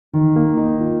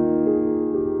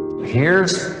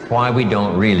Here's why we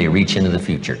don't really reach into the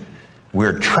future.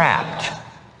 We're trapped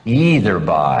either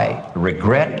by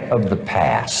regret of the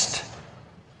past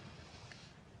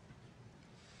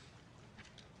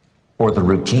or the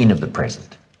routine of the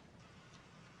present.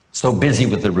 So busy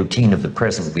with the routine of the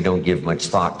present, we don't give much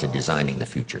thought to designing the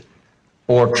future.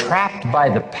 Or trapped by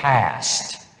the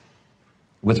past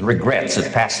with regrets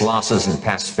of past losses and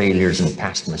past failures and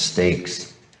past mistakes.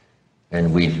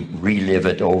 And we relive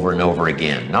it over and over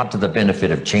again, not to the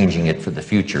benefit of changing it for the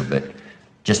future, but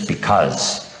just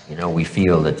because, we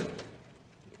feel that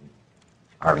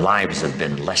our lives have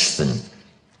been less than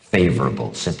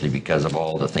favorable simply because of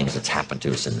all the things that's happened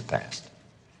to us in the past.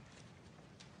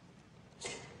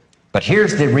 But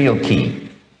here's the real key,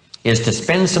 is to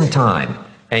spend some time,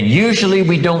 and usually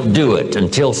we don't do it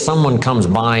until someone comes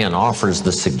by and offers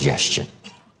the suggestion.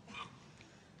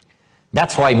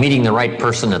 That's why meeting the right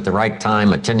person at the right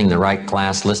time, attending the right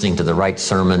class, listening to the right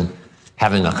sermon,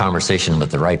 having a conversation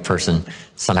with the right person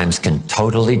sometimes can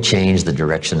totally change the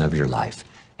direction of your life.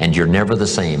 And you're never the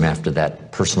same after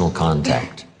that personal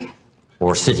contact,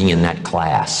 or sitting in that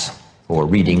class, or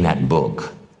reading that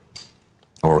book,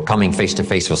 or coming face to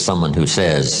face with someone who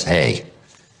says, hey,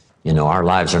 our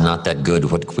lives are not that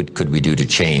good. What could we do to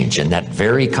change? And that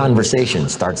very conversation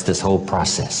starts this whole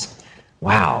process.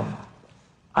 Wow,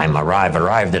 I'm arrived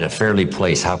at a fairly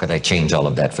place. How could I change all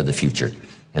of that for the future?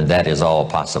 And that is all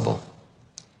possible.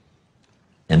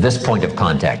 And this point of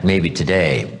contact, maybe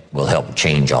today, will help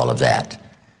change all of that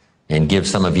and give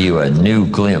some of you a new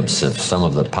glimpse of some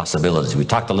of the possibilities. We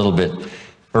talked a little bit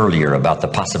earlier about the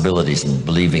possibilities and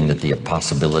believing that the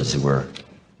possibilities were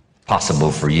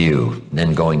possible for you,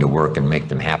 then going to work and make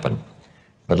them happen.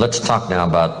 But let's talk now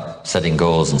about setting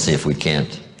goals and see if we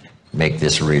can't make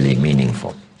this really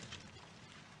meaningful.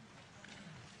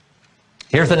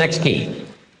 Here's the next key.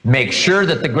 Make sure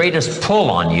that the greatest pull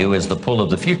on you is the pull of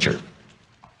the future.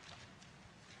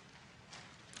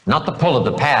 Not the pull of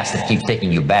the past that keeps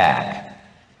taking you back.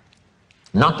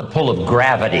 Not the pull of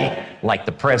gravity like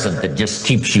the present that just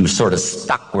keeps you sort of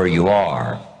stuck where you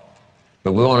are.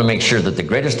 But we want to make sure that the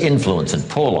greatest influence and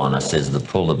pull on us is the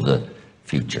pull of the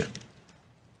future.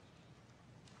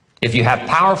 If you have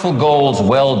powerful goals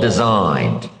well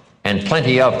designed and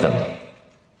plenty of them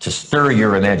to stir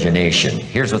your imagination,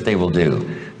 here's what they will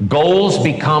do. Goals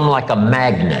become like a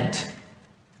magnet.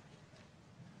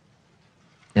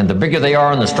 And the bigger they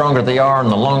are and the stronger they are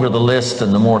and the longer the list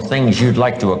and the more things you'd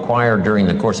like to acquire during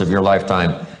the course of your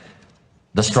lifetime,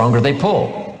 the stronger they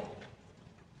pull.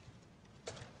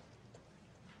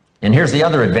 And here's the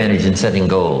other advantage in setting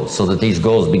goals, so that these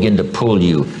goals begin to pull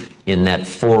you in that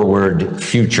forward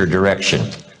future direction.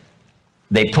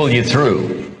 They pull you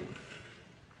through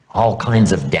all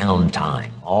kinds of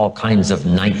downtime, all kinds of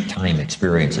nighttime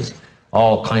experiences,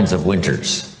 all kinds of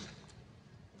winters.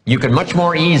 You can much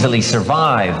more easily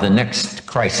survive the next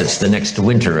crisis, the next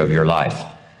winter of your life,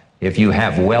 if you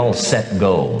have well-set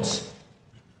goals,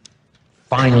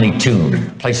 finely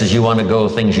tuned, places you want to go,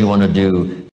 things you want to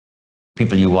do,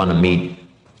 people you want to meet,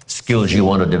 skills you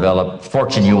want to develop,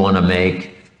 fortune you want to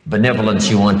make, benevolence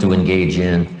you want to engage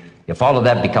in. If all of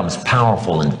that becomes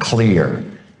powerful and clear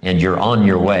and you're on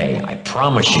your way, I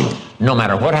promise you, no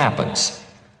matter what happens,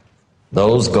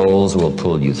 those goals will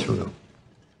pull you through.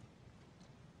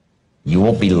 You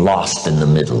won't be lost in the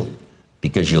middle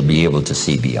because you'll be able to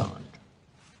see beyond.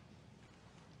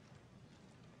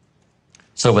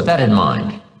 So with that in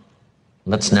mind,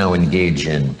 let's now engage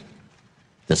in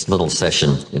this little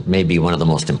session. It may be one of the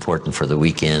most important for the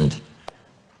weekend,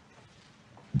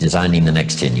 designing the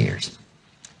next 10 years.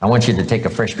 I want you to take a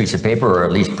fresh piece of paper, or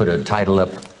at least put a title up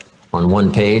on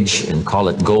one page and call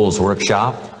it Goals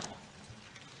Workshop.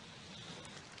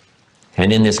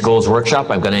 And in this Goals Workshop,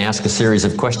 I'm going to ask a series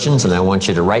of questions, and I want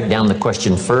you to write down the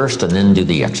question first and then do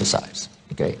the exercise.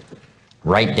 Okay?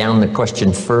 Write down the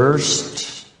question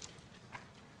first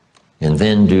and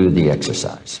then do the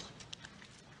exercise.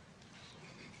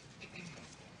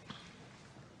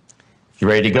 If you're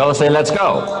ready to go, say, let's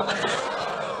go.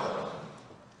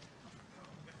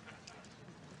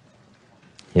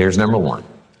 Here's number one.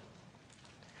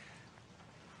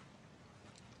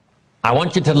 I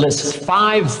want you to list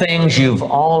 5 things you've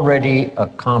already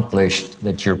accomplished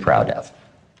that you're proud of.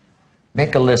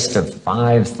 Make a list of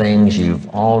 5 things you've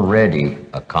already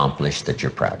accomplished that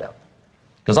you're proud of.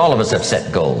 Because all of us have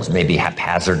set goals, maybe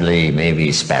haphazardly,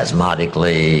 maybe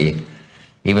spasmodically.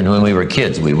 Even when we were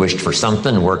kids, we wished for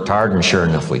something, worked hard, and sure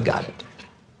enough, we got it.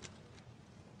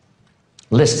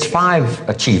 List 5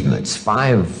 achievements,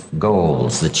 5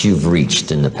 goals that you've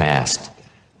reached in the past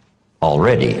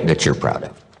already that you're proud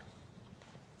of.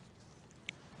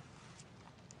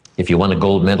 If you won a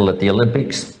gold medal at the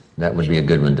Olympics, that would be a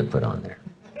good one to put on there.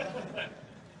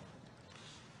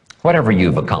 Whatever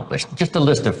you've accomplished, just a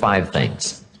list of 5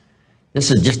 things.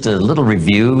 This is just a little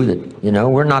review that,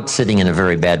 we're not sitting in a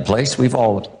very bad place. We've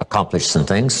all accomplished some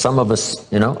things. Some of us,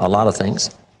 a lot of things.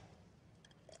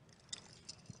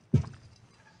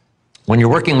 When you're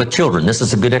working with children, this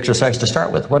is a good exercise to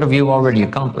start with. What have you already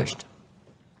accomplished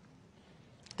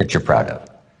that you're proud of?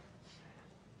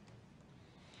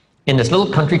 In this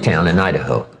little country town in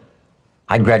Idaho,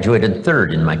 I graduated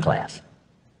 3rd in my class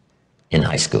in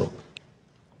high school.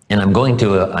 And I'm going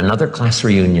to another class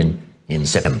reunion in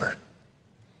September.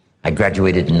 I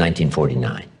graduated in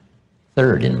 1949,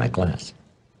 3rd in my class.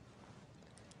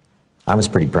 I was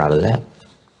pretty proud of that,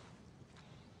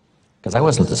 because I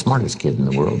wasn't the smartest kid in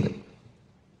the world.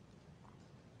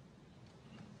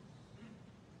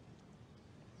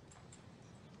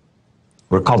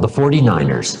 We're called the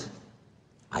 49ers,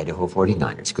 Idaho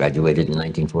 49ers, graduated in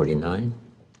 1949.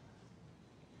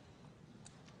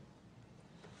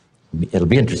 It'll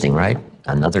be interesting, right?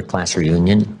 Another class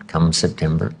reunion come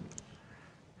September.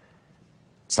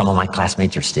 Some of my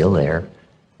classmates are still there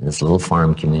in this little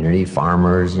farm community,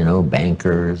 farmers,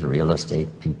 bankers, real estate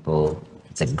people.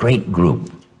 It's a great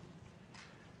group.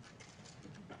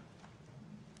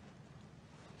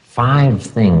 5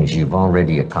 things you've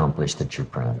already accomplished that you're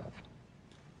proud of.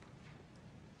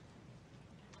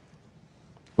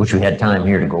 Wish we had time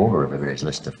here to go over everybody's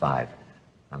list of 5.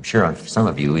 I'm sure some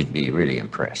of you would be really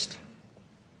impressed.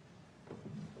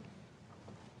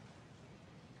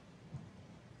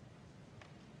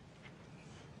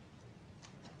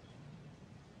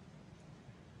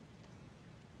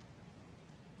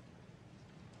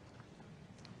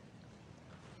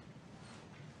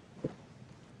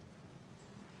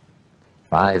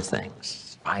 Five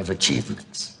things, 5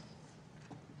 achievements.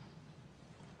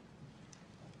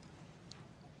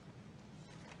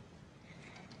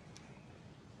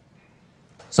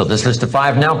 So this list of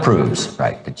 5 now proves,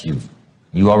 right, that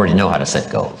you already know how to set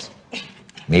goals.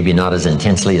 Maybe not as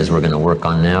intensely as we're going to work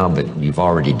on now, but you've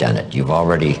already done it. You've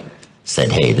already said,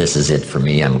 hey, this is it for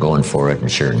me, I'm going for it, and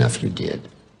sure enough, you did.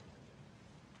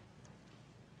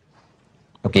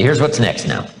 Okay, here's what's next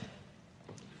now.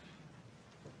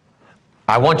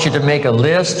 I want you to make a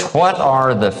list. What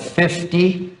are the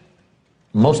 50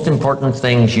 most important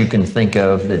things you can think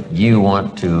of that you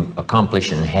want to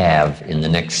accomplish and have in the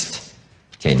next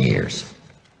 10 years?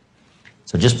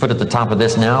 So just put at the top of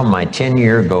this now, my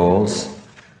 10-year goals,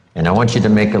 and I want you to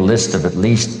make a list of at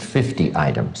least 50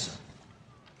 items.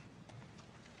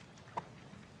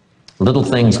 Little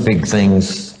things, big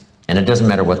things, and it doesn't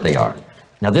matter what they are.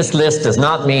 Now this list does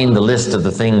not mean the list of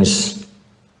the things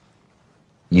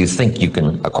you think you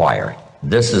can acquire.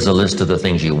 This is a list of the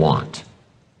things you want.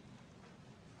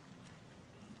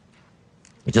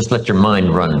 You just let your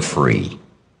mind run free.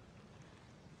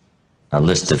 A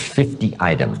list of 50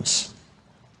 items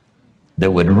that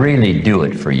would really do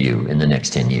it for you in the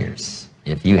next 10 years.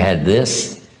 If you had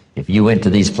this, if you went to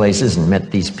these places and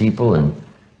met these people, and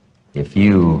if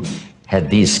you had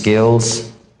these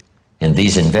skills and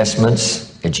these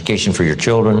investments, education for your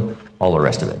children, all the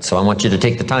rest of it. So I want you to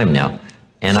take the time now,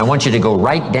 and I want you to go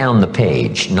right down the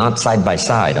page, not side by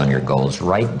side on your goals,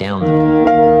 right down.